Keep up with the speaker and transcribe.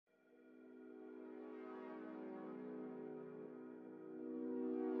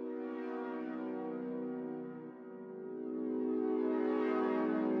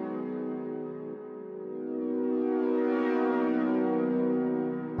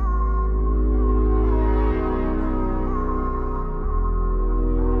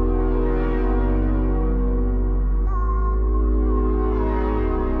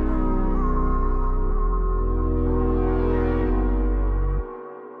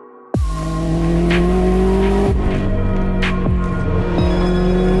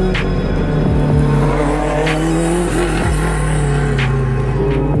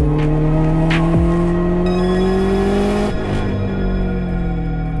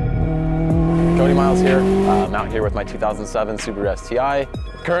Cody Miles here. I'm out here with my 2007 Subaru STI.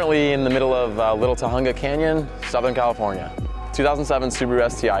 Currently in the middle of Little Tahunga Canyon, Southern California. 2007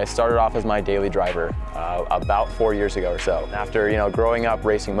 Subaru STI started off as my daily driver about 4 years ago or so. After growing up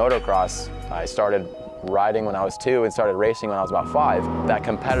racing motocross, I started riding when I was 2 and started racing when I was about 5. That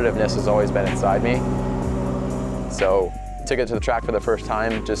competitiveness has always been inside me. So took it to the track for the first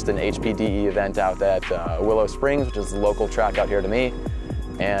time, just an HPDE event out at Willow Springs, which is the local track out here to me,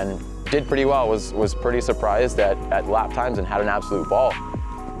 and did pretty well. Was pretty surprised at lap times and had an absolute ball.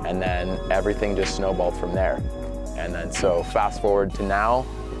 And then everything just snowballed from there. And then so fast forward to now,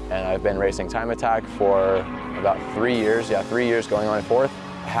 and I've been racing Time Attack for about 3 years. Yeah, 3 years going on my 4th.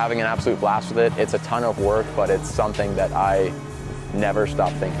 Having an absolute blast with it. It's a ton of work, but it's something that I never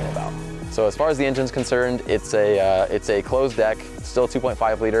stop thinking about. So as far as the engine's concerned, it's a closed deck, still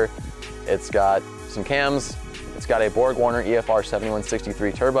 2.5 liter. It's got some cams. It's got a Borg Warner EFR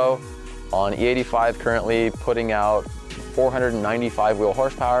 7163 turbo on E85, currently putting out 495 wheel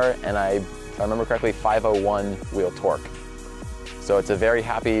horsepower, and if I remember correctly, 501 wheel torque. So it's a very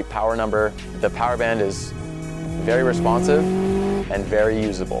happy power number. The power band is very responsive and very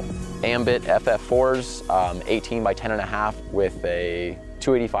usable. Ambit FF4s, 18 by 10.5 with a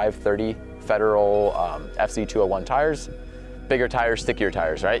 285/30 Federal FC201 tires. Bigger tires, stickier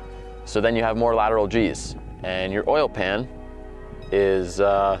tires, right? So then you have more lateral Gs, and your oil pan is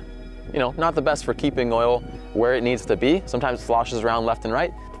not the best for keeping oil where it needs to be. Sometimes it sloshes around left and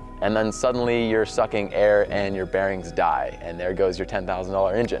right, and then suddenly you're sucking air and your bearings die, and there goes your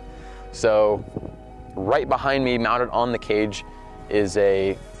 $10,000 engine. So right behind me, mounted on the cage, is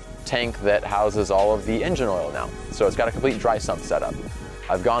a tank that houses all of the engine oil now. So it's got a complete dry sump setup.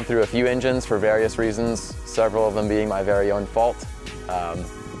 I've gone through a few engines for various reasons, several of them being my very own fault.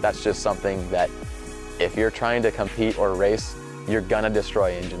 That's just something that if you're trying to compete or race, you're gonna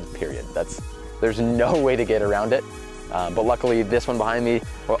destroy engines, period. There's no way to get around it. But luckily this one behind me,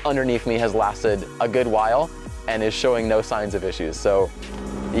 or underneath me, has lasted a good while and is showing no signs of issues. So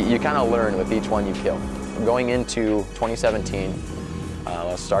you kind of learn with each one you kill. Going into 2017, I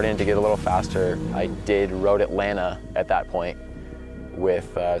was starting to get a little faster. I did Road Atlanta at that point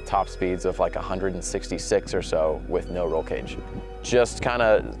with top speeds of like 166 or so with no roll cage. Just kind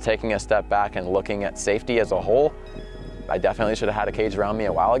of taking a step back and looking at safety as a whole, I definitely should have had a cage around me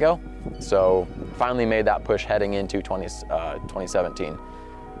a while ago. So finally made that push heading into 2017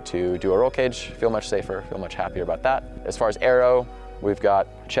 to do a roll cage. Feel much safer, feel much happier about that. As far as aero, we've got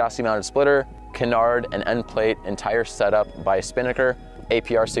chassis mounted splitter, canard and end plate entire setup by Spinnaker,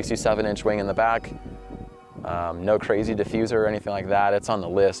 APR 67-inch wing in the back. No crazy diffuser or anything like that. It's on the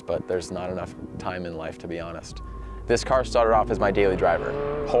list, but there's not enough time in life, to be honest. This car started off as my daily driver,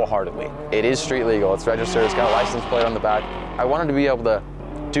 wholeheartedly. It is street legal, it's registered, it's got a license plate on the back. I wanted to be able to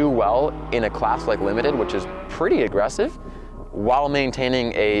do well in a class like Limited, which is pretty aggressive, while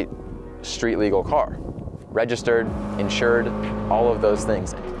maintaining a street legal car. Registered, insured, all of those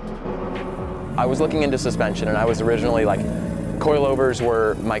things. I was looking into suspension, and I was originally like, coilovers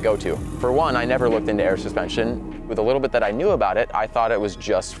were my go-to. For one, I never looked into air suspension. With a little bit that I knew about it, I thought it was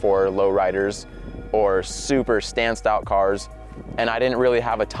just for lowriders or super stanced out cars, and I didn't really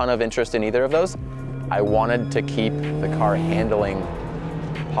have a ton of interest in either of those. I wanted to keep the car handling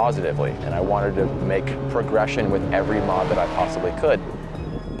positively, and I wanted to make progression with every mod that I possibly could.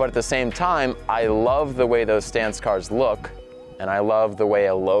 But at the same time, I love the way those stance cars look, and I love the way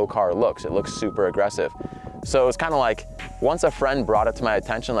a low car looks. It looks super aggressive. So it's kind of like, once a friend brought it to my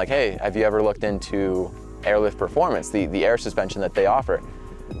attention, like, hey, have you ever looked into Airlift Performance, the air suspension that they offer?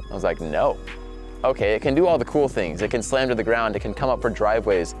 I was like, no. Okay, it can do all the cool things. It can slam to the ground, it can come up for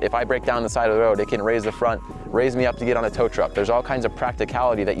driveways. If I break down the side of the road, it can raise the front, raise me up to get on a tow truck. There's all kinds of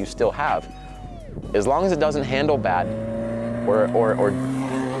practicality that you still have. As long as it doesn't handle bad or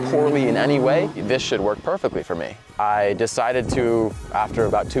poorly in any way, this should work perfectly for me. I decided to, after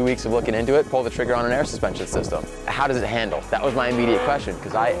about 2 weeks of looking into it, pull the trigger on an air suspension system. How does it handle? That was my immediate question,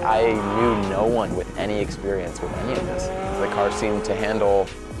 because I knew no one with any experience with any of this. The car seemed to handle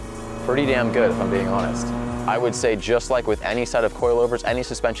pretty damn good, if I'm being honest. I would say, just like with any set of coilovers, any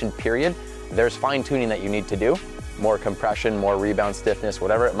suspension period, there's fine tuning that you need to do. More compression, more rebound stiffness,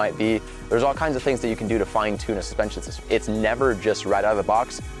 whatever it might be. There's all kinds of things that you can do to fine tune a suspension system. It's never just right out of the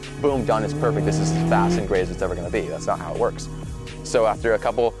box, boom, done, it's perfect, this is as fast and great as it's ever gonna be. That's not how it works. So after a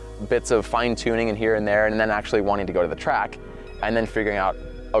couple bits of fine tuning and here and there, and then actually wanting to go to the track, and then figuring out,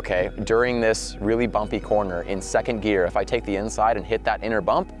 okay, during this really bumpy corner in second gear, if I take the inside and hit that inner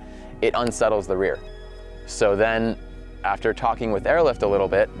bump, it unsettles the rear. So then after talking with Airlift a little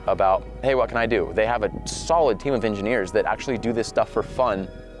bit about, hey, what can I do? They have a solid team of engineers that actually do this stuff for fun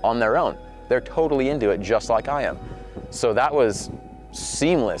on their own. They're totally into it just like I am. So that was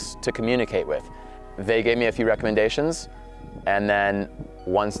seamless to communicate with. They gave me a few recommendations, and then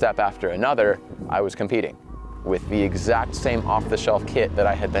one step after another, I was competing with the exact same off-the-shelf kit that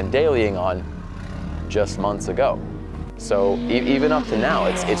I had been dailying on just months ago. So even up to now,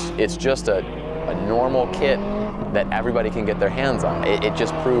 it's just a normal kit that everybody can get their hands on. It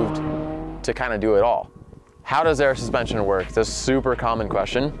just proved to kind of do it all. How does air suspension work? It's a super common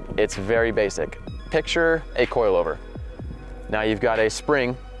question. It's very basic. Picture a coilover. Now you've got a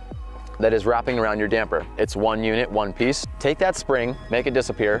spring that is wrapping around your damper. It's one unit, one piece. Take that spring, make it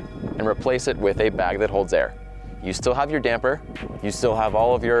disappear, and replace it with a bag that holds air. You still have your damper, you still have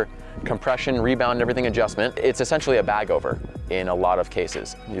all of your compression, rebound, and everything adjustment. It's essentially a bag over in a lot of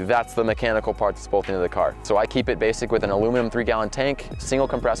cases. That's the mechanical part that's bolted into the car. So I keep it basic with an aluminum 3-gallon tank, single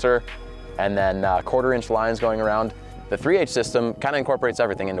compressor, and then 1/4-inch lines going around. The 3H system kind of incorporates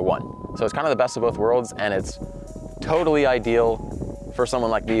everything into one. So it's kind of the best of both worlds, and it's totally ideal for someone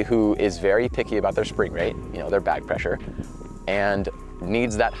like me who is very picky about their spring rate, their bag pressure, and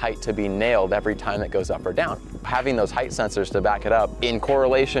needs that height to be nailed every time it goes up or down. Having those height sensors to back it up in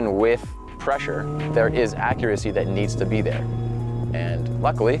correlation with pressure, there is accuracy that needs to be there. And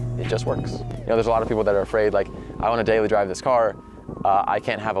luckily, it just works. There's a lot of people that are afraid, like, I want to daily drive this car, I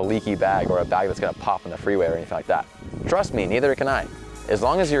can't have a leaky bag or a bag that's gonna pop on the freeway or anything like that. Trust me, neither can I. As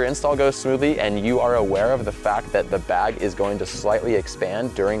long as your install goes smoothly and you are aware of the fact that the bag is going to slightly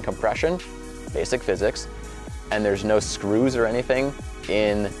expand during compression, basic physics, and there's no screws or anything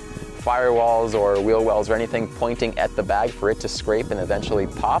in firewalls or wheel wells or anything pointing at the bag for it to scrape and eventually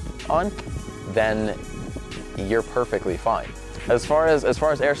pop on, then you're perfectly fine. As far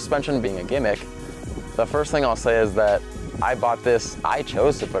as air suspension being a gimmick, the first thing I'll say is that I bought this, I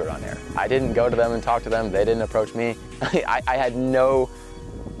chose to put it on air. I didn't go to them and talk to them, they didn't approach me. I had no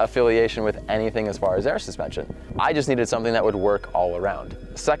affiliation with anything as far as air suspension. I just needed something that would work all around.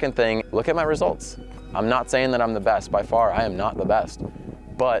 Second thing, look at my results. I'm not saying that I'm the best, by far, I am not the best.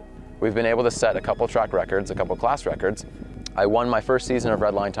 But we've been able to set a couple track records, a couple class records. I won my first season of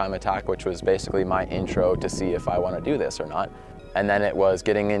Redline Time Attack, which was basically my intro to see if I want to do this or not. And then it was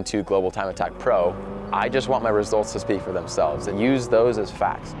getting into Global Time Attack Pro. I just want my results to speak for themselves and use those as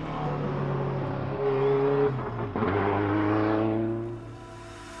facts.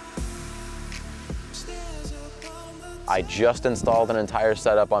 I just installed an entire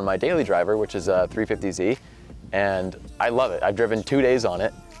setup on my daily driver, which is a 350Z, and I love it. I've driven 2 days on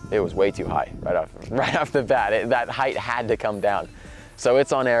it. It was way too high right off the bat. That height had to come down. So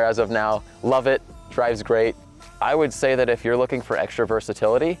it's on air as of now. Love it, drives great. I would say that if you're looking for extra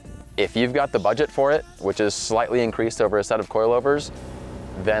versatility, if you've got the budget for it, which is slightly increased over a set of coilovers,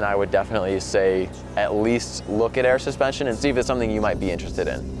 then I would definitely say at least look at air suspension and see if it's something you might be interested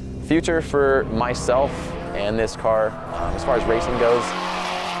in. Future for myself and this car, as far as racing goes,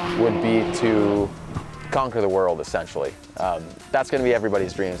 would be to conquer the world, essentially. That's gonna be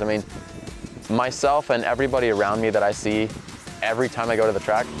everybody's dreams. I mean, myself and everybody around me that I see every time I go to the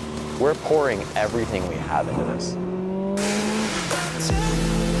track, we're pouring everything we have into this.